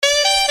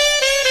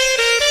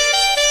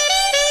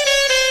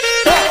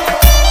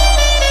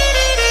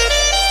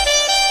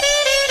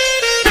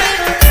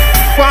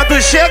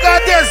Quando chega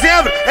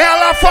dezembro,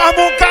 ela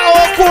forma um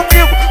caô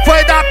comigo.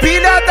 Foi da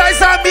pilha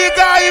das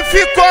amigas e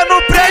ficou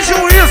no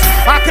prejuízo.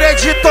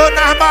 Acreditou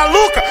nas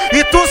malucas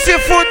e tu se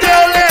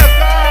fudeu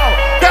legal.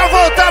 Quer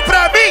voltar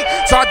pra mim?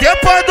 Só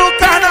depois do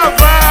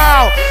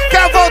carnaval.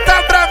 Quer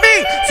voltar pra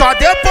mim? Só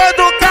depois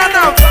do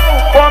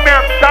carnaval.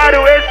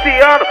 Comentário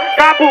esse ano,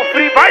 Cabo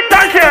Frio vai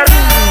tá gerando.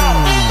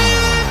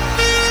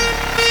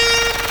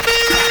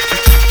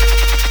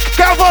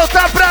 Quer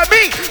voltar pra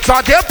mim?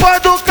 Só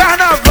depois do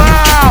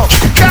carnaval.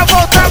 Quer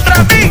voltar pra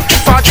mim?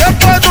 Só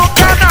depois do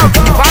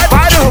carnaval. Vai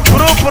vários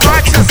grupos no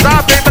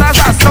WhatsApp,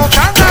 embrasação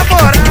tá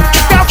namorando.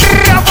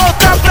 Quer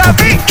voltar pra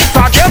mim?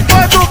 Só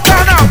depois do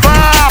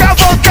carnaval.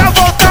 Quer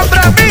voltar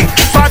pra mim?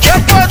 Só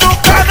depois do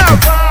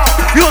carnaval.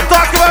 E o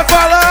Tock vai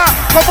falar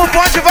como o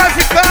bonde vai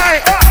ficar,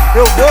 hein?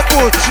 Eu vou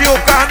curtir o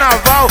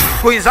carnaval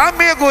com os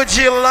amigos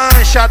de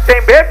lancha.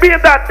 Tem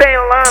bebida, tem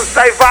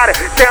lança e várias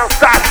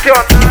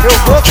sensacional. Eu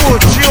vou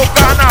curtir o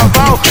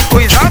carnaval com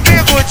os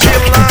amigos de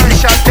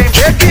lancha. Tem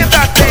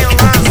bebida, tem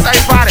lança e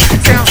várias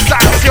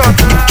sensacional.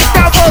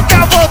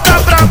 Quer voltar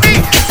pra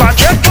mim? Só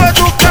depois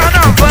do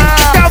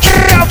carnaval.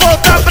 Quer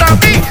voltar pra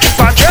mim?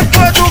 Só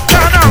depois do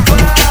carnaval.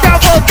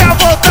 Quer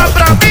voltar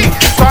pra mim?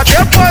 Só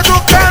depois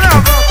do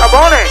carnaval. Tá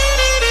bom, né?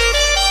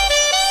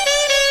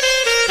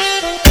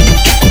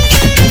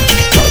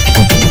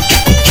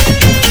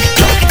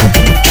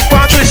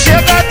 Quando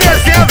chega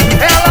dezembro,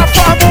 ela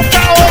forma um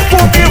caô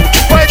comigo.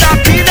 Foi da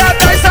pilha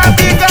das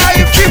amigas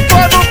e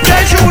ficou no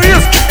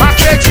prejuízo.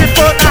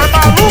 Acreditou nas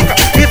malucas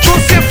e tu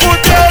se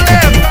fudeu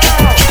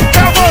legal.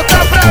 Quer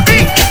voltar pra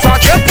mim? Só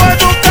depois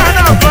do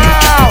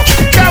carnaval.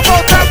 Quer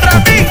voltar pra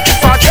mim?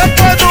 Só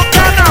depois do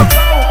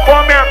carnaval.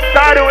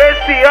 Comentário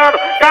esse ano,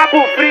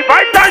 Cabo Frio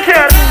vai tá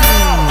gerando.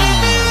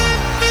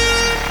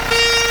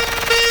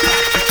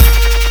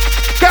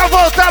 Quer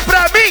voltar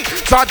pra mim?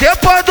 Só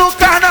depois do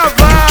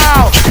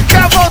carnaval.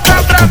 Quer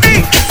voltar pra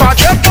mim? Só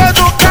depois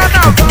do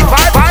carnaval.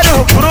 Vai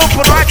vários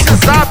grupos no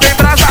WhatsApp,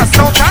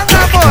 embrasação tá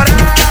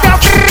namorando.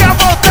 Quer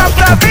voltar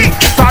pra mim?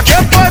 Só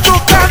depois do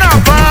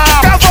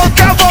carnaval. Quer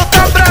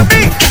voltar pra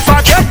mim? Só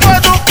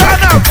depois do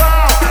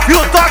carnaval. E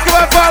o Tock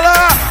vai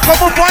falar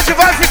como o bonde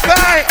vai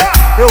ficar, hein?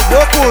 Eu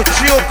vou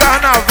curtir o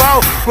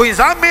carnaval com os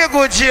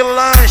amigos de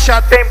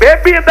lancha. Tem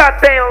bebida,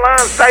 tem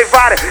lança e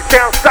várias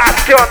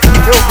sensacional.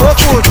 Eu vou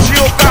curtir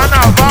o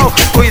carnaval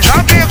com os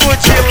amigos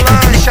de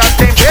lancha.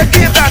 Tem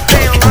bebida,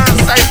 tem lancha.